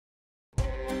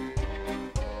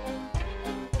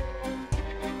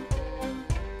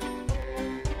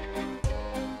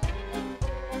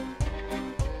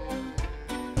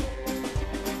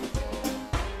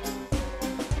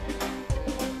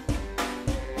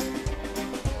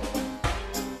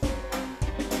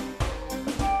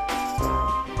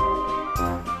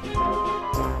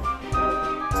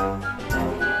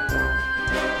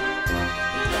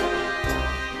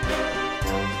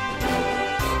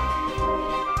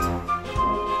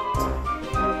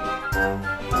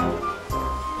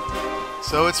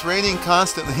So it's raining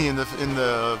constantly in the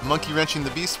Monkeyrenching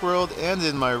the Beast world and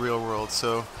in my real world.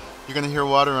 So you're gonna hear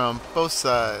water on both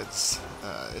sides.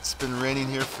 It's been raining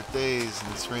here for days,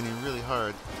 and it's raining really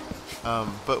hard.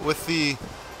 But with the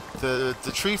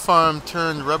tree farm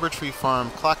turned rubber tree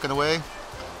farm clocking away,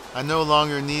 I no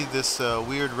longer need this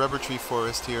weird rubber tree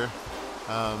forest here.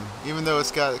 Even though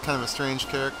it's got kind of a strange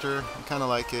character, I kind of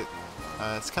like it.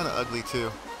 It's kind of ugly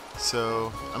too.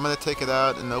 So I'm going to take it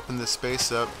out and open this space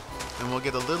up, and we'll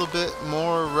get a little bit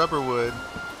more rubber wood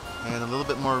and a little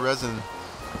bit more resin.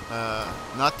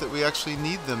 Not that we actually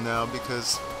need them now,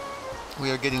 because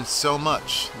we are getting so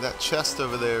much. That chest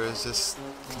over there is just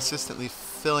consistently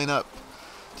filling up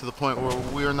to the point where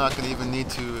we're not going to even need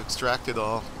to extract it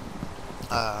all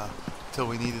till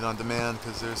we need it on demand,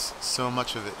 because there's so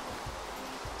much of it.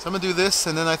 So I'm going to do this,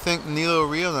 and then I think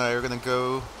Nilorio and I are going to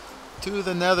go to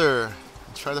the Nether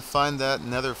and try to find that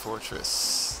Nether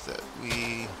fortress that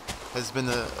has been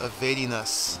evading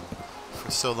us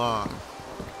for so long.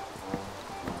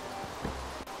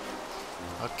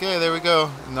 Okay, there we go.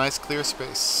 A nice clear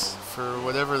space for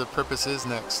whatever the purpose is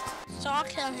next. So I'll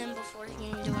kill him before he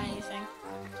can do anything.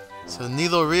 So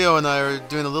Nilorio and I are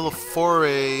doing a little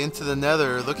foray into the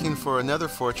Nether, looking for a Nether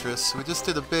fortress. We just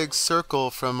did a big circle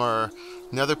from our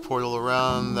Nether portal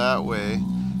around that way,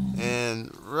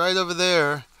 and right over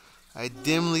there I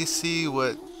dimly see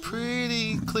what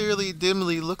pretty clearly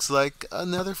dimly looks like a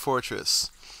Nether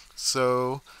fortress.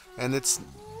 So, and it's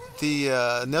the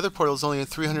Nether portal is only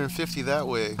 350 that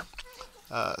way,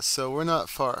 so we're not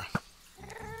far.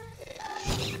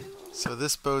 So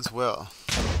this bodes well.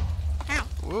 Ow.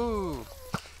 Woo!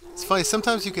 It's funny,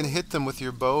 sometimes you can hit them with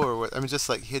your bow, or what, I mean just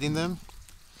like hitting them,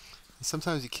 and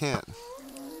sometimes you can't.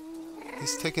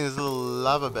 He's taking his little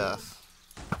lava bath.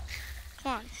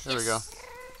 Come on. There we go.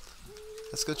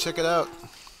 Let's go check it out.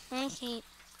 Okay.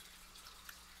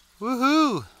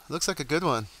 Woohoo! Looks like a good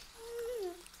one.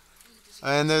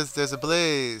 And there's a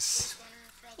blaze.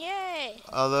 Yay!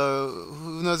 Although,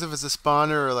 who knows if it's a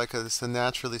spawner or like it's a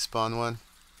naturally spawned one.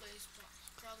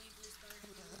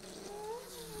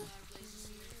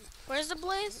 Where's the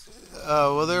blaze?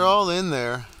 Well, they're all in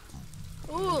there.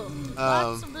 Ooh,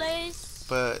 lots of blaze.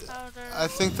 But powder. I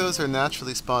think those are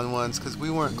naturally spawned ones, because we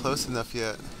weren't close enough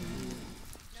yet.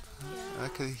 I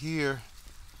could hear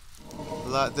a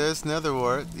lot. There's nether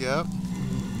wart, yep.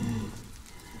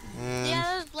 And Yeah,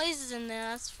 there's blazes in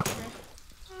there, that's for sure.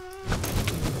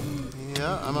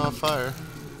 yeah, I'm on fire.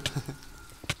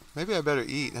 Maybe I better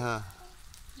eat, huh?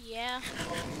 Yeah.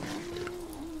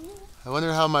 I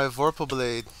wonder how my Vorpal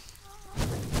blade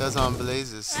does on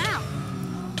blazes. Wow.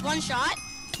 One shot.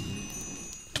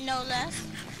 No less.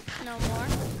 No more.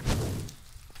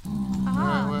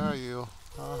 Aha. Where are you?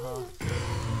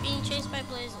 Being chased by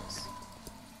blazes.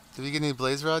 Did we get any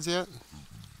blaze rods yet?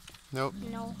 Nope.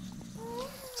 No.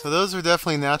 So those are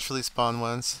definitely naturally spawned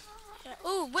ones. Yeah.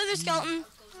 Ooh, wither skeleton.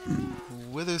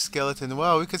 Wither skeleton.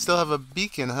 Wow, we could still have a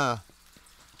beacon, huh?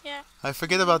 Yeah. I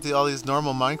forget about all these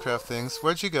normal Minecraft things.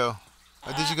 Where'd you go?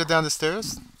 Did you go down the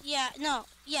stairs? Yeah, no,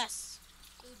 yes.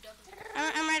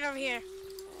 I'm right over here.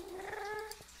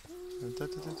 Let's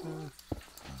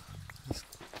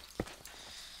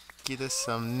get us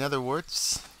some nether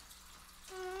warts.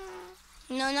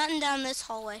 No, nothing down this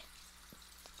hallway.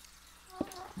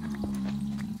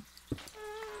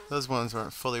 Those ones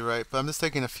weren't fully ripe, but I'm just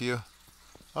taking a few.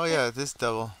 Oh yeah, this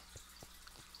double.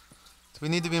 Do we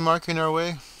need to be marking our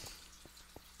way?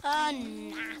 Nah.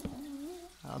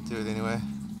 I'll do it anyway.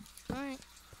 Alright.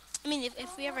 I mean,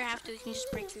 if we ever have to, we can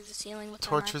just break through the ceiling with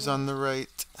Torches on the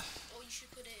right. Oh, you should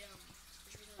put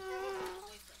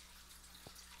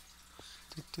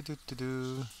a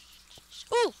Do.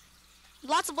 Ooh!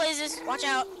 Lots of blazes. Watch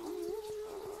out.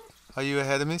 Are you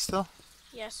ahead of me still?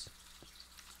 Yes.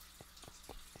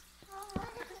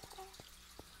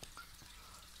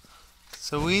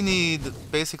 So we need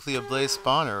basically a blaze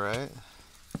spawner, right?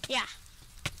 Yeah.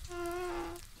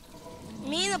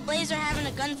 Me and the blaze are having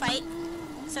a gunfight,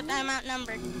 except I'm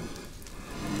outnumbered.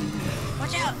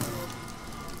 Watch out.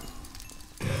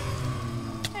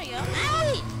 There you go.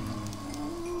 Owie!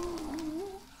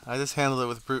 I just handled it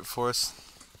with brute force.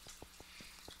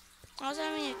 I was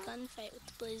having a gunfight with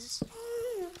the blazes.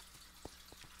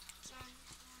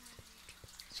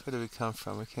 So where did we come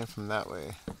from? We came from that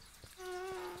way.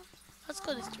 Let's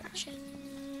go this direction.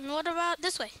 What about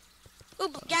this way?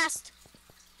 Ooh, gassed.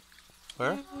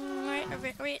 Where?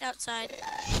 Right outside.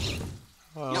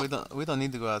 Well, Nope. we don't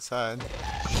need to go outside.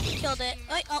 Killed it.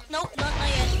 Wait, oh, no, not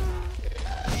yet.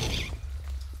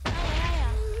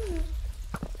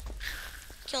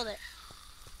 Killed it.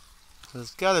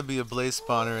 There's got to be a blaze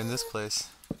spawner in this place.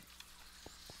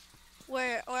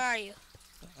 are you?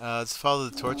 Let's follow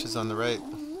the torches on the right.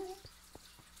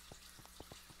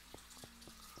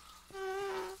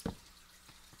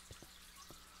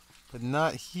 But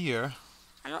not here.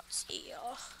 I don't see you.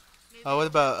 Maybe Oh, what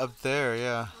about up there?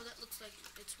 Yeah. Oh, that looks like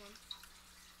it's one.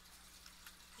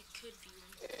 It could be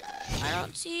one. I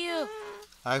don't see you.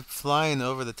 I'm flying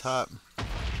over the top.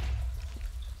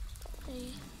 Hey.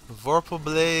 Vorpal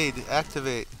blade,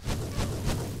 activate.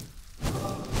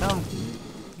 Come,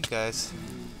 you guys.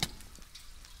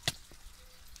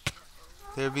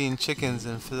 They're being chickens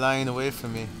and flying away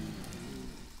from me.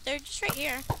 They're just right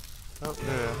here. Oh,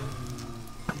 there.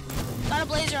 Got a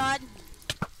blaze rod.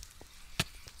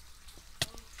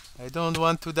 I don't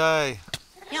want to die.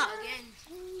 Yeah. Again.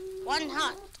 One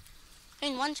hot.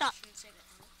 One shot. Shouldn't say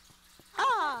that.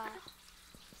 Ah.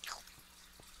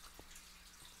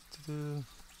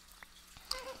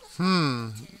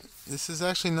 This is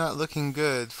actually not looking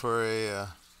good for a...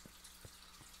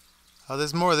 Oh,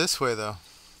 there's more this way, though.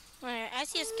 Alright, I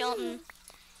see a skeleton.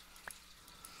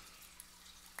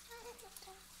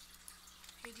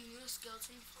 Hey, do you know a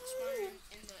skeleton spawner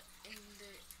in the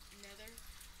Nether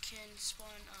can spawn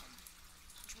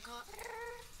whatchamacallit?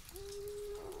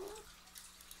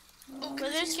 Oh, Were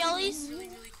there skellies? really,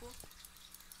 really cool.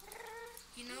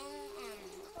 You know,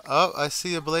 Oh, I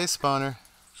see a blaze spawner.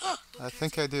 I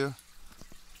think I do.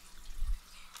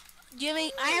 Do you have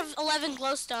any? I have 11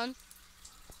 glowstone.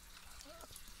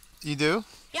 You do?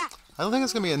 Yeah. I don't think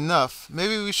it's going to be enough.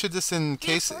 Maybe we should just Do you have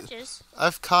encase it. torches?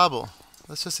 I've cobble.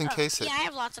 Let's just encase Oh, it. yeah, I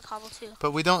have lots of cobble too.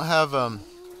 But we don't have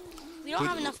We don't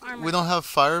have enough armor. we don't have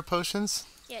fire potions.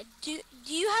 Yeah. Do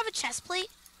you have a chest plate?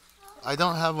 I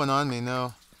don't have one on me.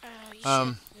 No. You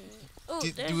Um,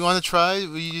 should. Do you want to try?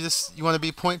 You want to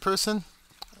be point person?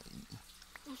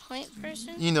 Point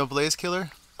person? You know, blaze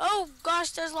killer. Oh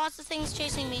gosh, there's lots of things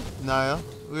chasing me. Niall,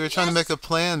 we were trying to Yes. make a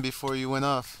plan before you went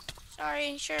off.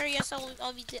 Sorry. Sure. Yes, I'll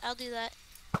do that.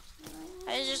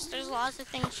 There's lots of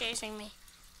things chasing me.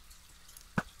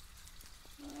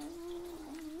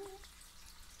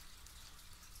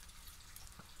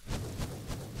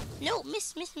 No,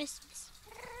 miss.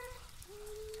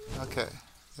 Okay,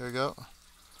 there we go.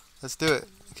 Let's do it.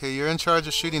 Okay, you're in charge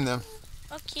of shooting them.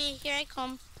 Okay, here I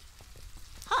come.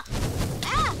 Ha!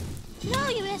 Ah! No,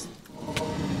 you missed.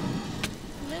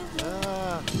 Move.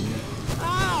 Ah,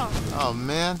 Oh! oh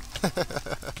man.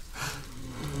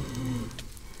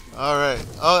 All right.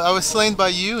 Oh, I was slain by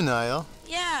you, Niall.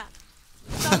 Yeah.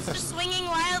 So I was just swinging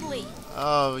wildly.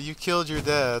 Oh, you killed your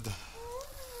dad.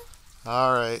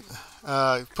 All right.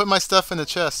 Put my stuff in the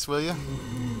chest, will you?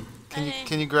 Okay.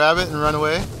 Can you grab it and run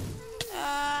away?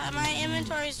 My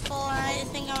inventory's full and I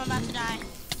think I'm about to die.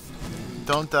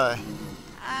 Don't die.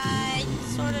 I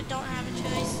sort of don't have a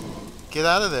choice. Get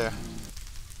out of there.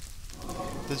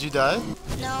 Did you die?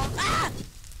 No. Ah!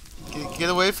 Get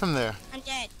away from there. I'm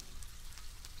dead.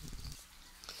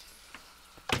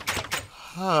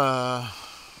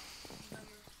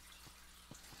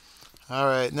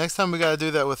 Alright, next time we gotta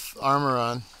do that with armor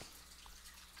on.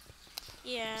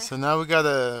 Yeah. So now we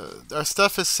gotta... Our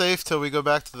stuff is safe till we go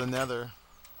back to the Nether.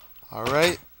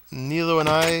 Alright, Nilo and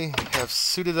I have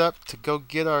suited up to go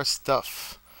get our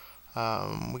stuff.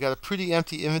 We got a pretty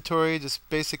empty inventory, just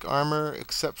basic armor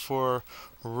except for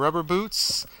rubber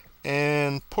boots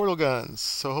and portal guns.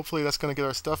 So hopefully that's going to get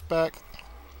our stuff back.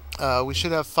 We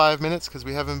should have 5 minutes because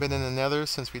we haven't been in the Nether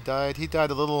since we died. He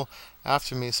died a little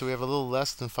after me, so we have a little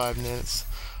less than 5 minutes.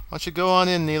 Why don't you go on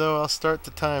in, Nilo? I'll start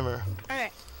the timer.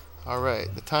 Alright.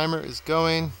 Alright, the timer is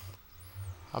going.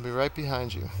 I'll be right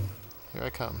behind you. Here I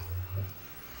come.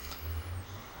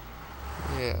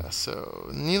 Yeah, so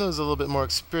Nilo's a little bit more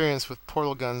experienced with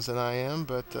portal guns than I am,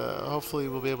 but hopefully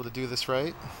we'll be able to do this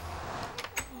right.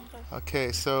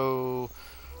 Okay, so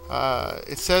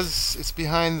it says it's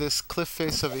behind this cliff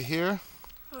face over here.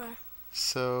 Okay.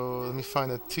 So let me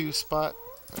find a 2 spot,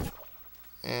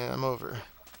 and I'm over.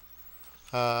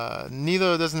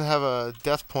 Nilo doesn't have a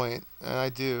death point, and I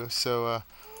do, so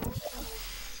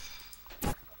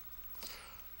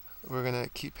we're gonna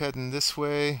keep heading this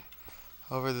way.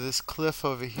 Over to this cliff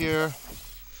over here.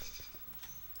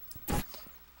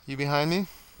 You behind me?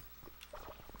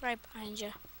 Right behind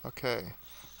you. Okay.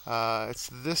 It's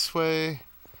this way.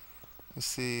 Let's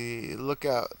see. Look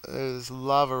out. There's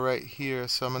lava right here,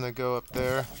 so I'm going to go up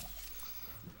there.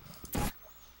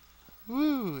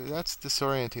 Woo! That's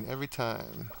disorienting every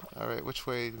time. Alright, which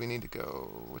way do we need to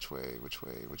go? Which way?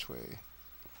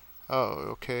 Oh,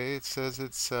 okay. It says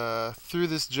it's through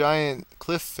this giant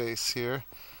cliff face here.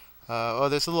 Oh,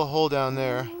 there's a little hole down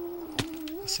there.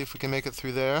 Let's see if we can make it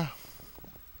through there.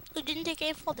 Who didn't take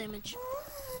a fall damage?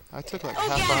 I took like Oh,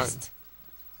 half a heart. guest!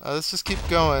 Let's just keep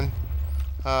going.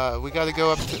 We gotta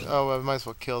go up to... Oh, I might as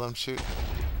well kill them. Shoot.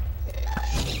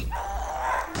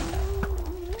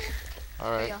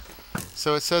 Alright.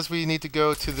 So it says we need to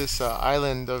go to this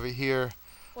island over here.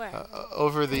 Where?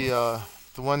 Over the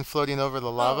one floating over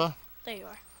the lava. There you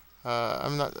are.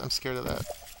 I'm scared of that.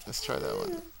 Let's try that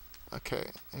one. Okay,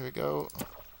 here we go.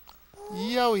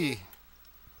 Yowie!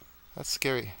 That's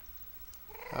scary.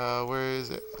 Where is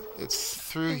it? It's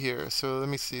through here. So let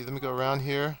me see. Let me go around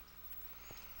here.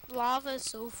 Lava is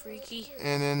so freaky.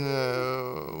 And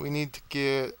then we need to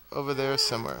get over there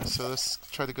somewhere. So let's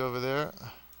try to go over there.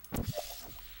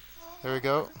 There we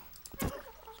go.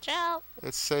 Watch out.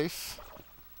 It's safe.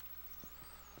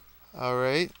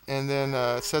 Alright, and then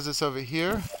it says it's over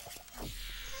here.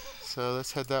 So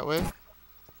let's head that way.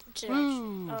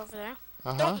 Woo. Over there.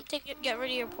 Don't take it. Get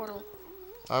rid of your portal.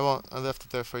 I won't. I left it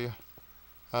there for you.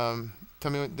 Tell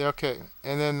me when they're okay.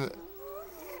 And then,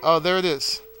 oh, there it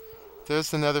is. There's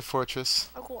the Nether fortress.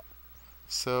 Oh, cool.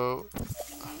 So,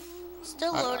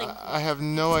 Still loading. I have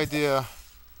no idea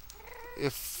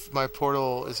if my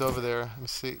portal is over there. Let me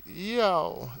see.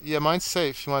 Yo, yeah, mine's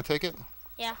safe. You want to take it?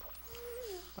 Yeah.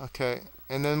 Okay.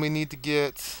 And then we need to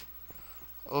get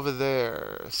over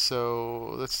there.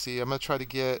 So let's see. I'm gonna try to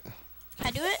get. Can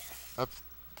I do it?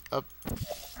 Up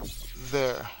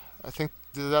there. I think.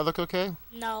 Did that look okay?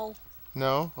 No.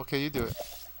 No? Okay, you do it.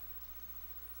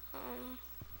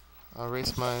 I'll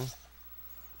erase mine.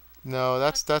 No,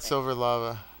 that's over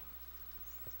lava.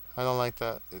 I don't like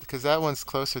that because that one's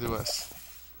closer to us.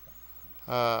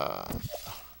 But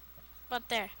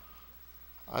there.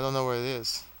 I don't know where it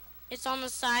is. It's on the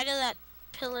side of that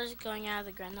pillars going out of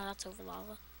the ground. No, that's over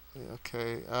lava. Yeah,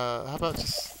 okay. How about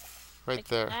just right Like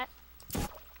there? that?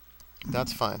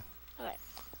 That's fine. Okay.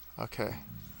 Okay.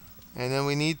 And then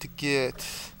we need to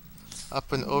get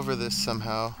up and over this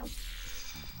somehow.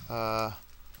 Let's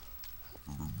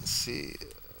see.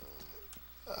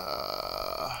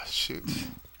 Shoot.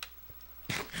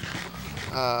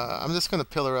 I'm just gonna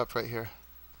pillar up right here.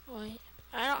 Wait.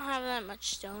 I don't have that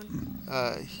much stone.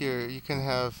 Here, you can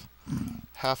have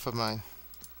half of mine.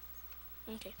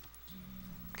 Okay.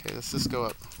 Okay, let's just go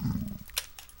up.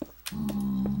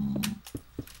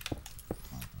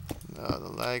 No,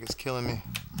 the lag is killing me.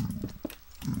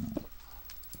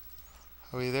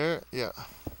 Are we there? Yeah.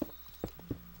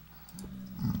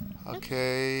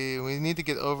 Okay, we need to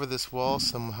get over this wall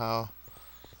somehow.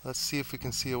 Let's see if we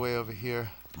can see a way over here.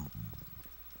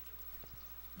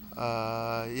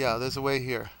 Yeah, there's a way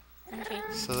here. Okay.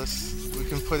 So we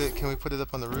can put it, can we put it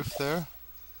up on the roof there?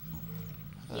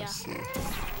 Yeah. Let's see.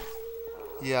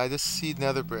 Yeah, I just see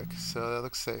Netherbrick, so that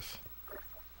looks safe.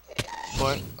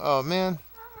 What? Oh man.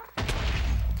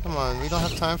 Come on, we don't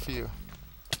have time for you.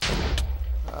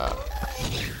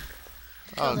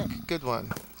 Oh, good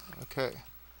one. Okay.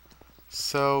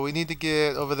 So we need to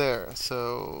get over there.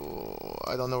 So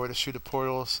I don't know where to shoot a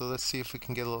portal, so let's see if we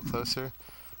can get a little closer.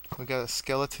 We got a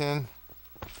skeleton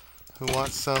who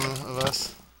wants some of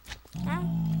us.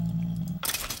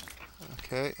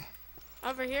 Okay.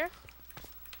 Over here?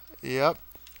 Yep.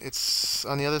 It's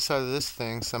on the other side of this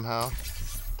thing somehow.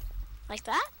 Like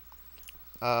that?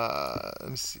 Let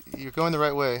me see. You're going the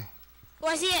right way. Oh,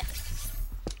 I see it.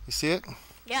 You see it?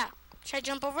 Yeah. Should I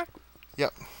jump over?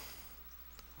 Yep.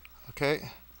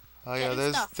 Okay. Oh yeah,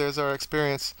 Getting stuff. there's our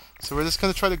experience. So we're just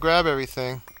gonna try to grab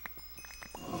everything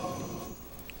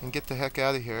and get the heck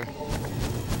out of here.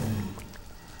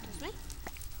 Excuse me?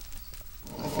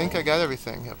 I think I got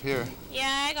everything up here.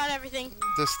 Yeah, I got everything.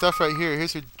 There's stuff right here.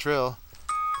 Here's your drill.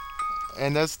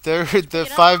 And that's there. The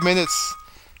 5 minutes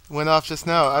went off just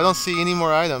now. I don't see any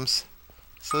more items.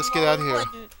 So let's get out of here.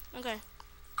 Okay.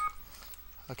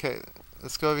 Okay,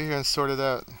 let's go over here and sort it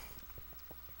out.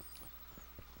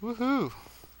 Woohoo!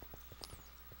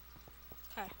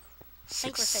 Okay.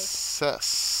 Think we're safe.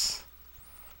 Success.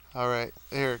 All right,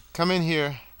 here, come in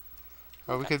here,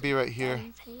 or we could be right here.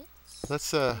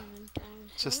 Let's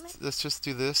just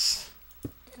do this.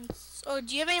 Oh,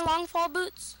 do you have any long fall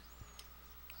boots?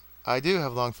 I do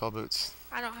have long fall boots.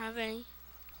 I don't have any.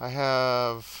 I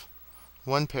have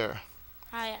one pair.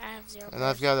 I have 0 And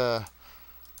I've got a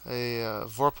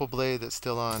Vorpal blade that's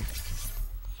still on.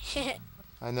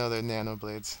 I know they're nano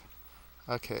blades.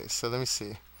 Okay, so let me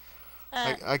see.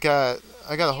 I got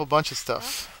a whole bunch of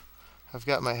stuff. I've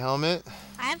got my helmet.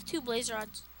 I have 2 blaze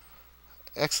rods.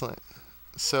 Excellent.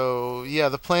 So yeah,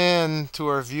 the plan to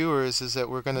our viewers is that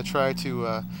we're gonna try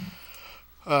to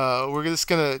we're just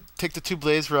gonna take the 2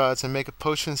 blaze rods and make a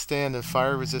potion stand and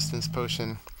fire resistance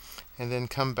potion, and then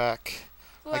come back.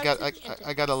 Well,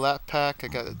 I got a lap pack. I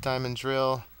got a diamond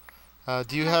drill.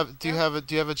 Do you have a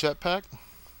jetpack?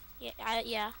 Yeah.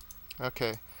 Yeah.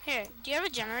 Okay. Here, do you have a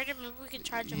generator? Maybe we could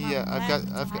charge them up. Yeah,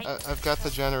 I've got the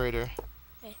generator.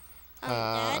 Okay.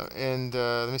 Dad?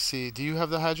 Let me see. Do you have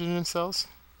the hydrogen cells?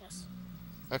 Yes.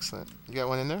 Excellent. You got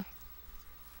one in there?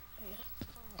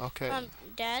 Yeah. Okay.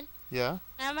 Dad? Yeah?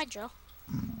 Can I have my drill?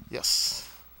 Yes.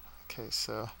 Okay,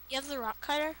 so You have the rock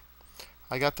cutter?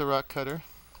 I got the rock cutter.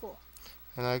 Cool.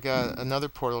 And I got another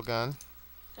portal gun.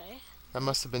 Okay. That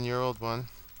must have been your old one.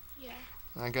 Yeah.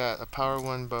 I got a power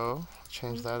 1 bow.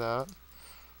 Change that out.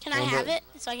 Can I have it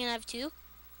so I can have 2?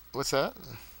 What's that?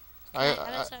 Can I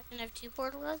have it so I can have 2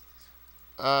 portal guns?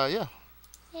 Yeah.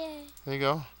 Yay. There you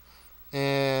go.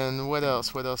 And what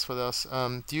else? What else? What else?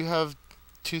 Do you have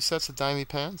 2 sets of diamond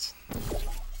pants?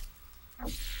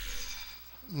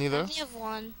 Neither? I only have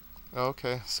 1.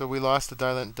 Okay, so we lost the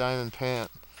diamond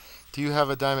pant. Do you have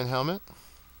a diamond helmet?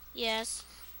 Yes.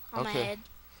 On my Okay. head.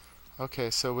 Okay,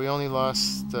 so we only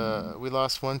lost we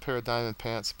lost 1 pair of diamond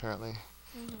pants apparently,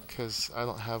 because I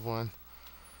don't have one.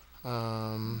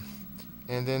 And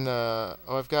then oh,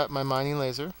 I've got my mining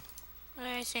laser.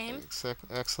 Okay, same.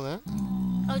 Excellent.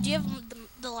 Oh, do you have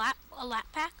a lap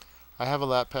pack? I have a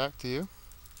lap pack. Do you?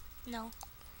 No.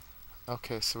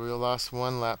 Okay, so we lost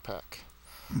 1 lap pack.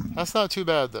 That's not too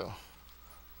bad though.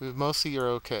 We mostly are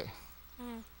okay.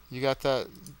 You got that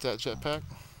jetpack?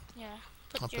 Yeah.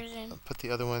 Put yours in. I'll put the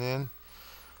other one in.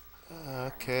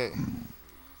 Okay.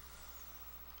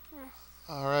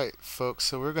 All right, folks.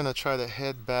 So we're gonna try to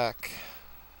head back.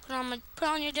 Put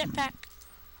on your jetpack.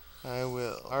 I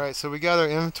will. All right. So we got our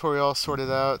inventory all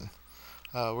sorted out.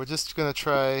 We're just gonna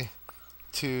try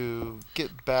to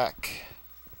get back.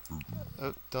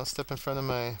 Oh, don't step in front of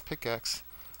my pickaxe.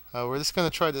 We're just gonna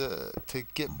try to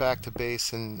get back to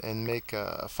base and make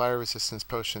fire resistance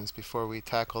potions before we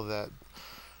tackle that.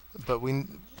 But we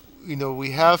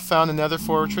have found another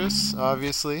fortress,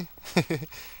 obviously,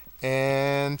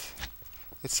 and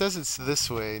it says it's this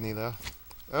way, Nilo.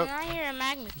 Oh. And I hear a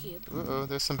magma cube. Uh-oh,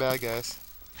 there's some bad guys.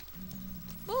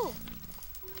 Ooh.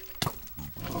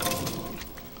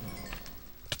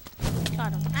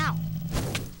 Got him. Ow.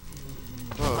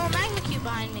 Whoa. Oh, magma cube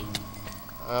behind me.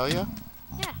 Oh yeah?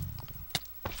 Yeah.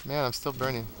 Man, I'm still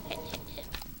burning. Hit.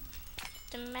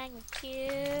 The magma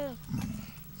cube.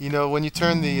 You know, when you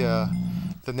turn the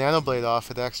nano blade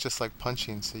off, it acts just like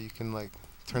punching, so you can like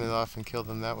turn it off and kill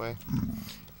them that way.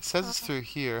 It says it's through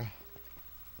here.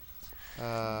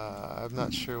 I'm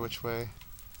not sure which way.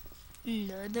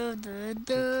 Not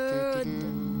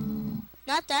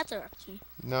that direction.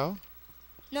 No?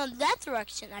 No, that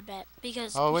direction, I bet.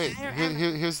 Because Oh wait,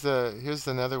 here's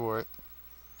the nether wart.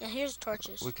 Yeah, here's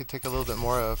torches. We could take a little bit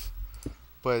more of.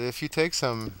 But if you take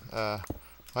some,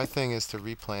 my thing is to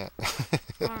replant.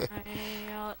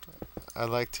 I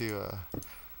like to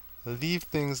leave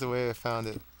things the way I found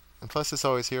it, and plus it's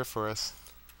always here for us.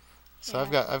 So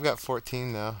Yeah. I've got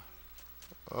 14 now.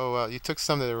 Oh well, you took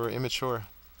some that were immature.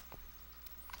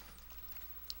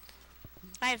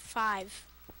 I have 5.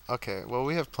 Okay, well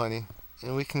we have plenty,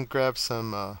 and we can grab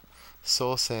some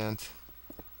soul sand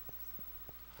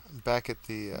back at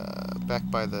the back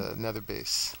by the nether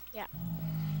base. Yeah.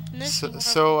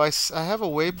 So I have a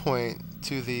waypoint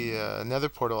to the nether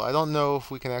portal. I don't know if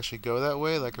we can actually go that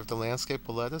way, like if the landscape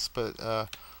will let us, but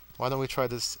why don't we try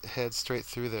to head straight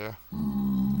through there?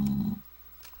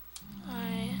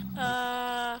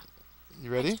 You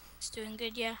ready? It's doing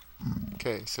good, yeah.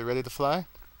 Okay, so ready to fly?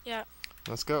 Yeah.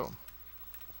 Let's go.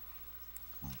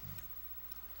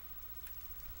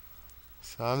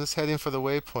 So I'm just heading for the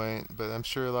waypoint, but I'm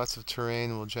sure lots of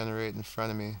terrain will generate in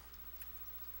front of me.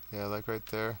 Yeah, like right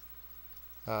there.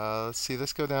 Let's see,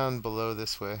 let's go down below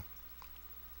this way.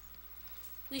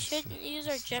 We shouldn't use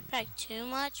our jetpack too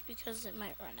much because it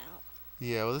might run out.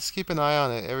 Yeah, well, let's keep an eye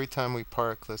on it. Every time we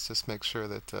park, let's just make sure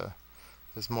that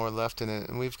there's more left in it.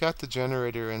 And we've got the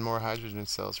generator and more hydrogen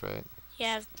cells, right? Yeah,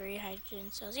 I have 3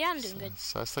 hydrogen cells. Yeah, I'm doing good.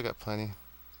 So I still got plenty.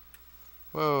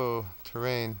 Whoa,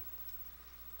 terrain.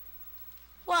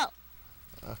 Whoa.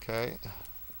 Okay.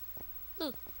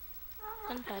 Ooh.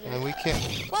 Gunpowder. And we can't...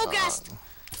 Whoa, ghast!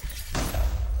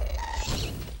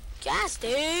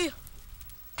 Ghasty!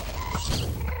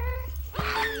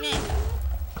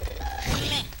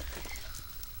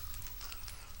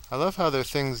 I love how their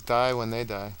things die when they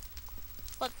die.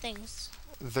 What things?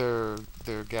 Their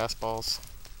gas balls.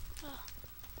 Oh.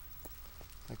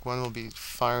 Like one will be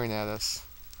firing at us.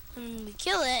 And we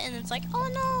kill it, and it's like, oh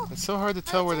no! It's so hard to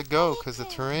tell where to go because the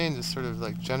terrain just sort of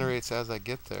like generates as I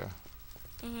get there.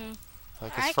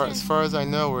 Like as far as I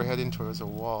know, we're heading towards a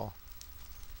wall.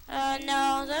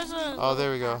 No, there's a. Oh,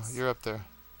 there we go. You're up there.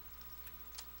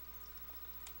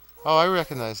 Oh, I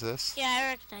recognize this. Yeah, I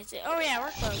recognize it. Oh yeah,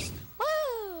 we're close.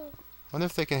 Woo! Wonder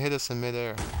if they can hit us in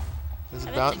midair. This,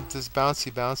 I bet this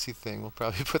bouncy thing will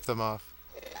probably put them off.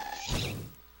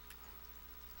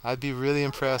 I'd be really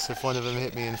impressed if one of them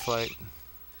hit me in flight.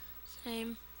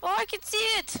 Same. Oh, I can see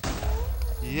it!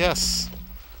 Yes!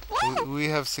 Woo! We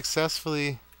have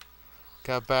successfully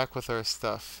got back with our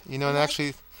stuff. You know, and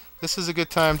actually, this is a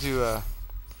good time to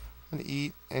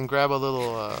eat and grab a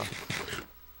little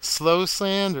slow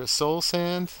sand or soul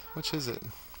sand. Which is it?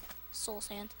 Soul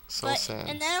sand. Soul sand.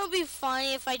 And then it would be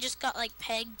funny if I just got like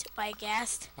pegged by a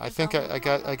ghast. I think I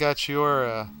got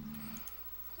your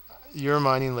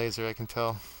mining laser. I can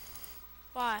tell.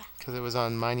 Why? Because it was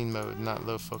on mining mode, not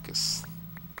low focus.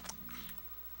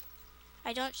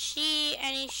 I don't see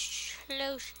any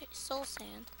soul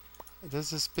sand. There's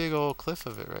this big old cliff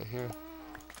of it right here.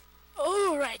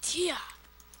 Oh, right here.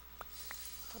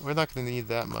 We're not going to need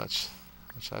that much.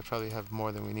 Which I probably have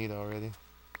more than we need already.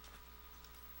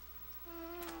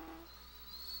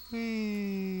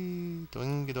 Whee!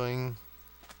 Doing doing.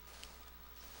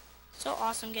 So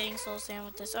awesome getting soul sand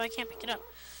with this. Oh, I can't pick it up.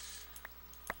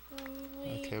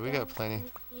 Okay, we got plenty.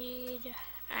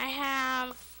 I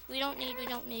have. We don't need.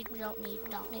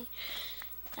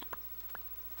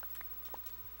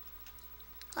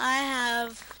 I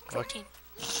have 14.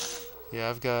 Yeah,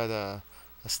 I've got a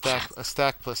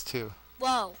stack plus 2.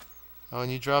 Whoa. Oh, and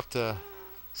you dropped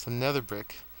some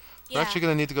Netherbrick. Yeah. We're actually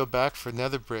gonna need to go back for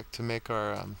Netherbrick to make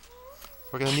our.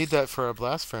 We're gonna need that for our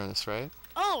blast furnace, right?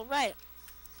 Oh, right.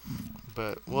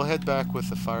 But we'll head back with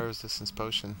the fire resistance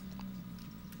potion.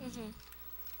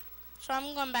 So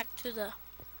I'm going back to the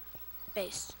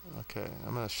base. Okay,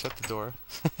 I'm gonna shut the door.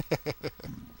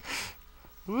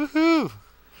 Woohoo!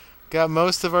 Got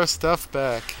most of our stuff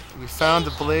back. We found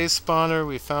the blaze spawner.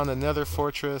 We found a nether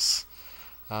fortress,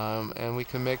 and we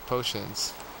can make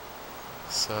potions.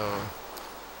 So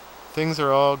things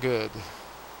are all good.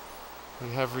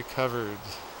 We have recovered.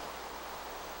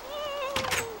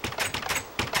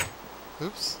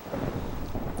 Oops.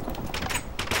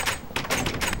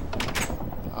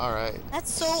 Alright.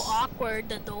 That's so awkward,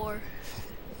 the door.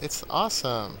 It's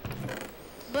awesome.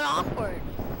 But awkward.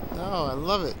 No, I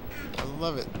love it. I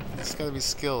love it. It's gotta be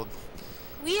skilled.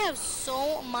 We have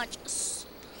so much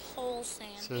soul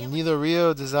sand. So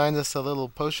Nilorio designed us a little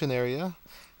potion area.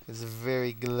 It's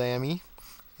very glammy.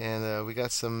 And we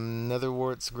got some nether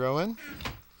warts growing.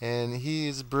 And he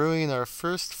is brewing our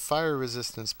first fire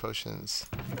resistance potions.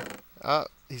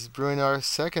 He's brewing our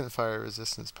second fire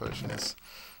resistance potions.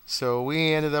 So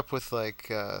we ended up with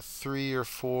like 3 or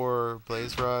 4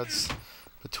 blaze rods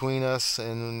between us,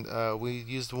 and we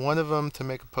used one of them to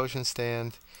make a potion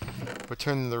stand. We're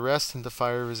turning the rest into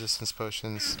fire resistance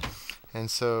potions. And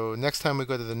so next time we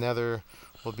go to the nether,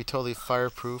 we'll be totally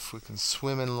fireproof. We can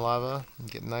swim in lava and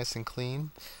get nice and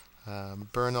clean.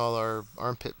 Burn all our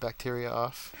armpit bacteria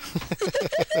off.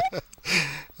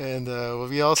 And we'll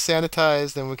be all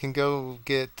sanitized, and we can go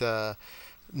get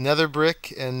nether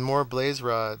brick and more blaze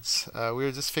rods. We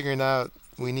were just figuring out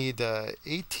we need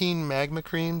 18 magma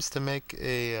creams to make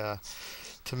a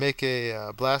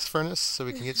blast furnace, so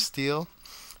we can get steel,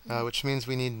 which means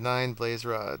we need 9 blaze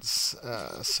rods.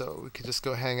 So we could just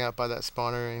go hang out by that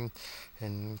spawner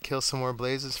and kill some more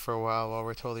blazes for a while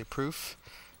we're totally proof.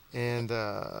 And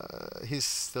he's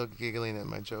still giggling at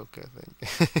my joke, I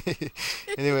think.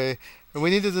 Anyway, we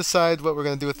need to decide what we're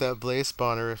going to do with that blaze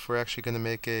spawner, if we're actually going to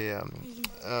make a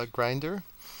grinder.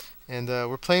 And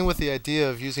we're playing with the idea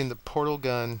of using the portal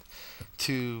gun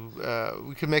to...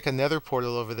 we could make a nether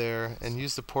portal over there and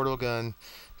use the portal gun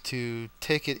to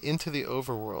take it into the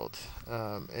overworld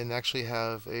and actually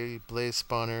have a blaze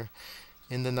spawner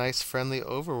in the nice friendly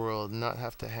overworld and not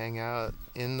have to hang out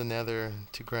in the nether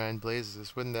to grind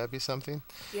blazes. Wouldn't that be something?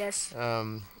 Yes.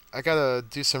 I gotta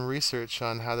do some research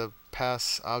on how to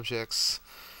pass objects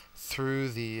through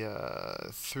the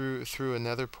through a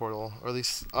nether portal, or at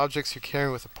least objects you're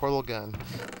carrying with a portal gun.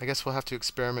 I guess we'll have to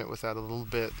experiment with that a little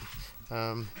bit.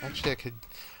 Actually, I could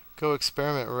go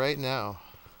experiment right now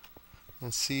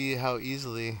and see how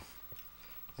easily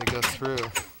they go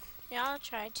through. Yeah, I'll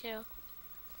try to.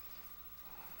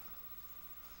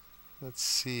 Let's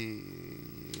see,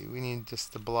 we need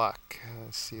just a block.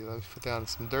 Let's see, let me put down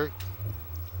some dirt.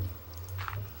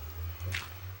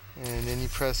 And then you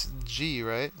press G,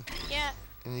 right? Yeah.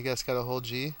 And you guys gotta hold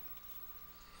G?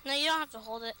 No, you don't have to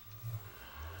hold it.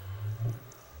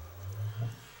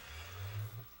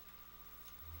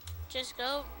 Just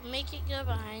go, make it go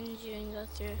behind you and go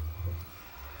through.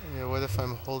 Yeah, what if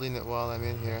I'm holding it while I'm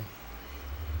in here?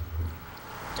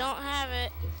 Don't have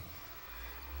it.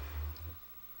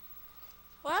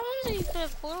 What happens if you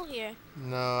put a portal here?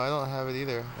 No, I don't have it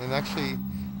either. And actually,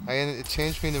 it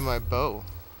changed me to my bow.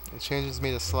 It changes me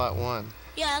to slot 1.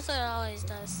 Yeah, that's what it always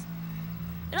does.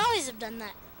 It always have done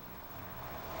that.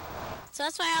 So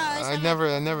that's why I always I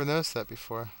have never noticed that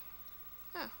before.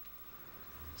 Huh.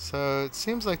 So it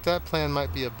seems like that plan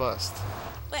might be a bust.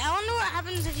 Wait, I wonder what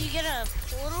happens if you get a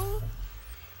portal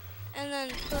and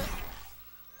then put.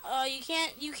 Oh, you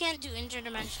can't do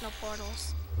interdimensional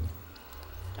portals.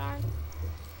 Darn.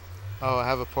 Oh, I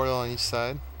have a portal on each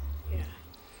side? Yeah.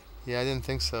 Yeah, I didn't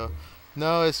think so.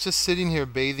 No, it's just sitting here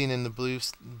bathing in the blue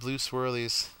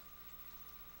swirlies.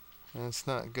 And it's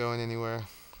not going anywhere.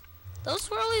 Those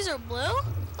swirlies are blue? I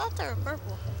thought they were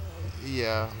purple.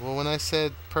 Yeah, well when I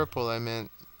said purple I meant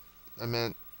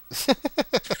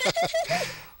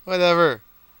whatever.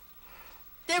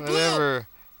 They're blue. Whatever.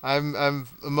 I'm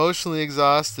emotionally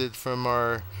exhausted from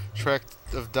our trek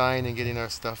of dying and getting our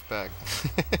stuff back.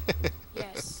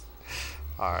 Yes.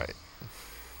 Alright.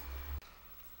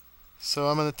 So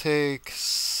I'm going to take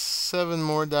 7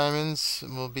 more diamonds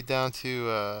and we'll be down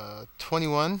to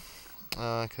 21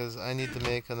 because I need to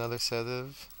make another set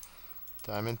of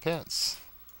diamond pants.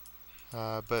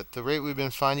 But the rate we've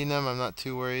been finding them, I'm not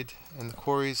too worried. And the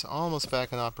quarry's almost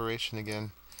back in operation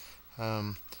again.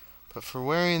 But for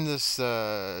wearing this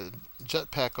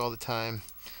jetpack all the time,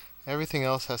 everything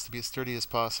else has to be as sturdy as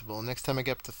possible. Next time I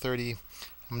get up to 30,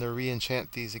 I'm going to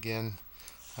re-enchant these again.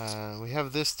 We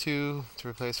have this too to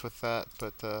replace with that,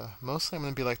 but mostly I'm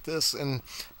going to be like this. And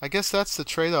I guess that's the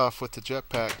trade-off with the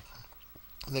jetpack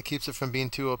that keeps it from being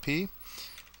too OP,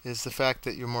 is the fact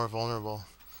that you're more vulnerable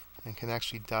and can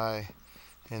actually die.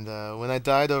 And when I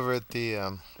died over at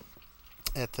the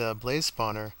Blaze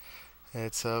Spawner,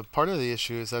 it's part of the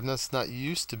issue is I'm just not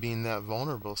used to being that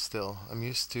vulnerable still. I'm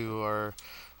used to our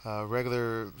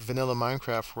regular vanilla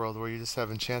Minecraft world where you just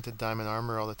have enchanted diamond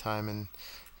armor all the time and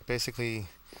basically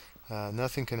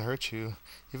nothing can hurt you.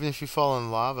 Even if you fall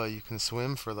in lava, you can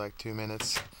swim for like 2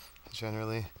 minutes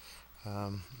generally.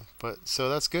 But so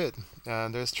that's good.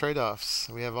 There's trade-offs.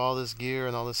 We have all this gear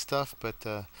and all this stuff, but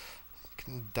you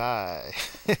can die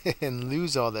and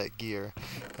lose all that gear,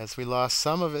 as we lost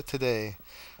some of it today,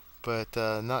 but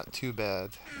not too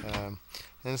bad. And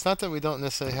it's not that we don't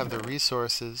necessarily have the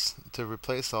resources to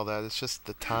replace all that, it's just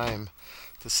the time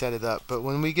to set it up. But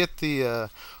when we get the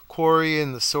quarry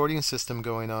and the sorting system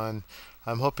going on,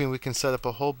 I'm hoping we can set up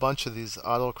a whole bunch of these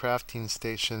auto crafting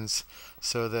stations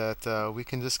so that we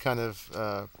can just kind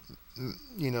of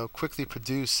quickly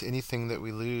produce anything that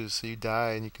we lose. So you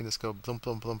die and you can just go blump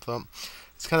blump blump blump.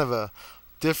 It's kind of a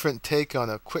different take on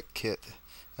a quick kit.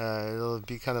 It'll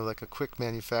be kind of like a quick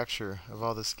manufacture of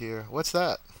all this gear. What's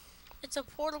that? It's a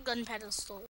portal gun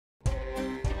pedestal.